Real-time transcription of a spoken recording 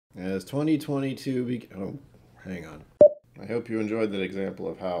As 2022 oh, hang on. I hope you enjoyed that example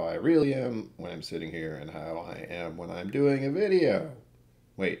of how I really am when I'm sitting here and how I am when I'm doing a video.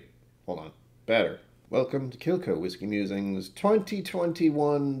 Wait, hold on. Better. Welcome to KillCo Whiskey Musings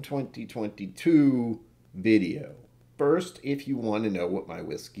 2021-2022 video. First, if you want to know what my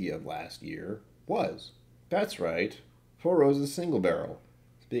whiskey of last year was. That's right, Four Roses Single Barrel.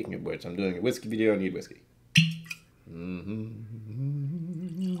 Speaking of which, I'm doing a whiskey video, I need whiskey.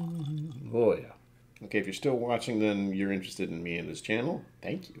 Oh yeah. Okay, if you're still watching, then you're interested in me and this channel.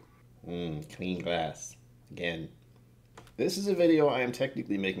 Thank you. Clean glass. Again. This is a video I am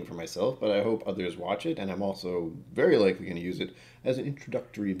technically making for myself, but I hope others watch it, and I'm also very likely going to use it as an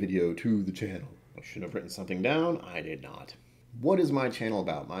introductory video to the channel. I should have written something down. I did not. What is my channel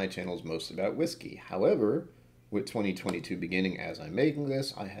about? My channel is mostly about whiskey. However, with 2022 beginning as I'm making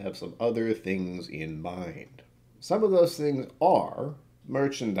this, I have some other things in mind. Some of those things are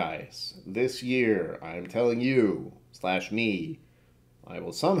merchandise. This year, I'm telling you, / me, I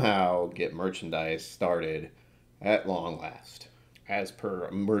will somehow get merchandise started at long last. As per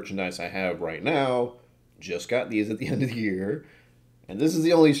merchandise I have right now, just got these at the end of the year, and this is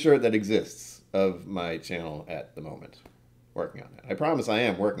the only shirt that exists of my channel at the moment. Working on it. I promise I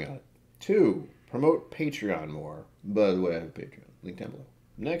am working on it. 2, promote Patreon more. By the way, I have Patreon. Link down below.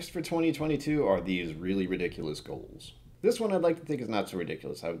 Next for 2022 are these really ridiculous goals. This one I'd like to think is not so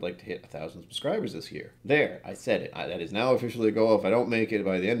ridiculous. I would like to hit 1,000 subscribers this year. There, I said it. That is now officially a goal. If I don't make it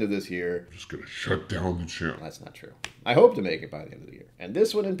by the end of this year, I'm just gonna shut down the channel. That's not true. I hope to make it by the end of the year. And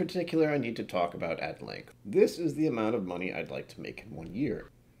this one in particular I need to talk about at length. This is the amount of money I'd like to make in 1 year.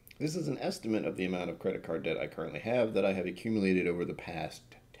 This is an estimate of the amount of credit card debt I currently have that I have accumulated over the past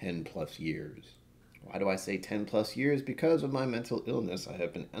 10 plus years. Why do I say 10 plus years? Because of my mental illness, I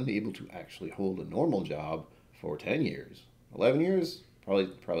have been unable to actually hold a normal job for 10 years. 11 years? Probably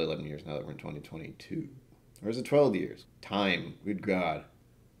 11 years now that we're in 2022. Or is it 12 years? Time. Good God.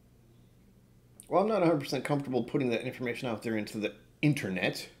 Well, I'm not 100% comfortable putting that information out there into the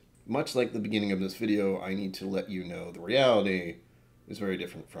internet. Much like the beginning of this video, I need to let you know the reality is very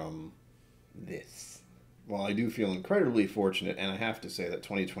different from this. While I do feel incredibly fortunate, and I have to say that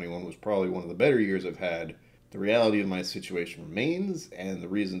 2021 was probably one of the better years I've had, the reality of my situation remains, and the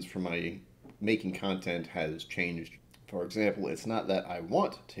reasons for my making content has changed. For example, it's not that I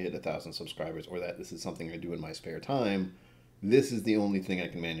want to hit 1,000 subscribers or that this is something I do in my spare time. This is the only thing I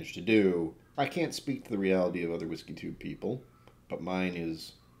can manage to do. I can't speak to the reality of other WhiskeyTube people, but mine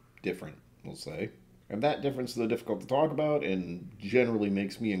is different, we'll say. And that difference, though difficult to talk about and generally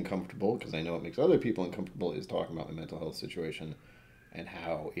makes me uncomfortable, because I know it makes other people uncomfortable, is talking about my mental health situation and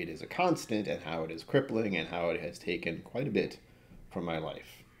how it is a constant and how it is crippling and how it has taken quite a bit from my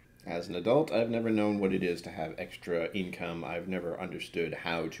life. As an adult, I've never known what it is to have extra income. I've never understood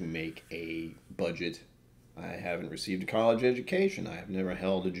how to make a budget. I haven't received a college education. I have never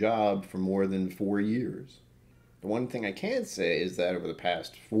held a job for more than 4 years. The one thing I can say is that over the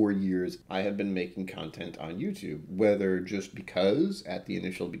past 4 years, I have been making content on YouTube, whether just because at the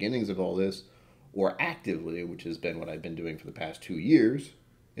initial beginnings of all this, or actively, which has been what I've been doing for the past 2 years.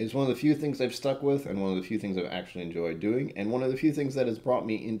 It's one of the few things I've stuck with, and one of the few things I've actually enjoyed doing, and one of the few things that has brought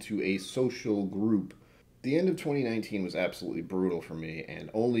me into a social group. The end of 2019 was absolutely brutal for me, and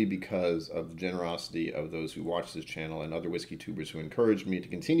only because of the generosity of those who watch this channel and other whiskey tubers who encouraged me to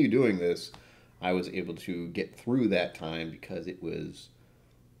continue doing this, I was able to get through that time because it was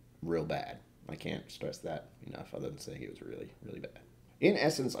real bad. I can't stress that enough other than saying it was really, really bad. In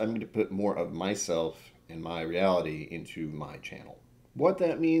essence, I'm going to put more of myself and my reality into my channel. What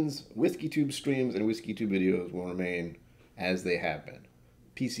that means, WhiskeyTube streams and WhiskeyTube videos will remain as they have been.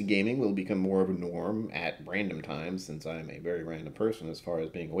 PC gaming will become more of a norm at random times, since I'm a very random person as far as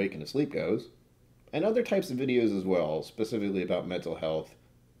being awake and asleep goes. And other types of videos as well, specifically about mental health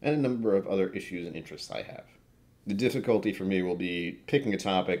and a number of other issues and interests I have. The difficulty for me will be picking a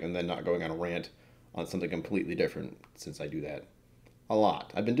topic and then not going on a rant on something completely different, since I do that a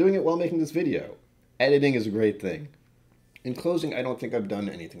lot. I've been doing it while making this video. Editing is a great thing. In closing, I don't think I've done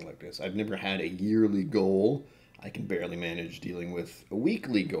anything like this. I've never had a yearly goal. I can barely manage dealing with a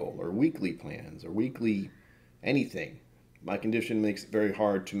weekly goal or weekly plans or weekly anything. My condition makes it very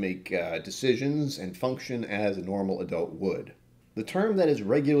hard to make decisions and function as a normal adult would. The term that is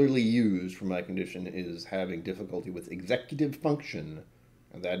regularly used for my condition is having difficulty with executive function,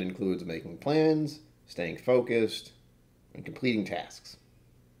 and that includes making plans, staying focused, and completing tasks.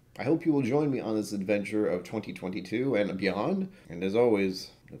 I hope you will join me on this adventure of 2022 and beyond, and as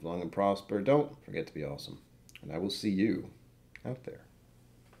always, live long and prosper. Don't forget to be awesome, and I will see you out there.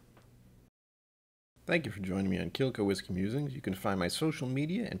 Thank you for joining me on KillCo Whiskey Musings. You can find my social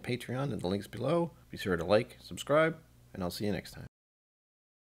media and Patreon in the links below. Be sure to like, subscribe, and I'll see you next time.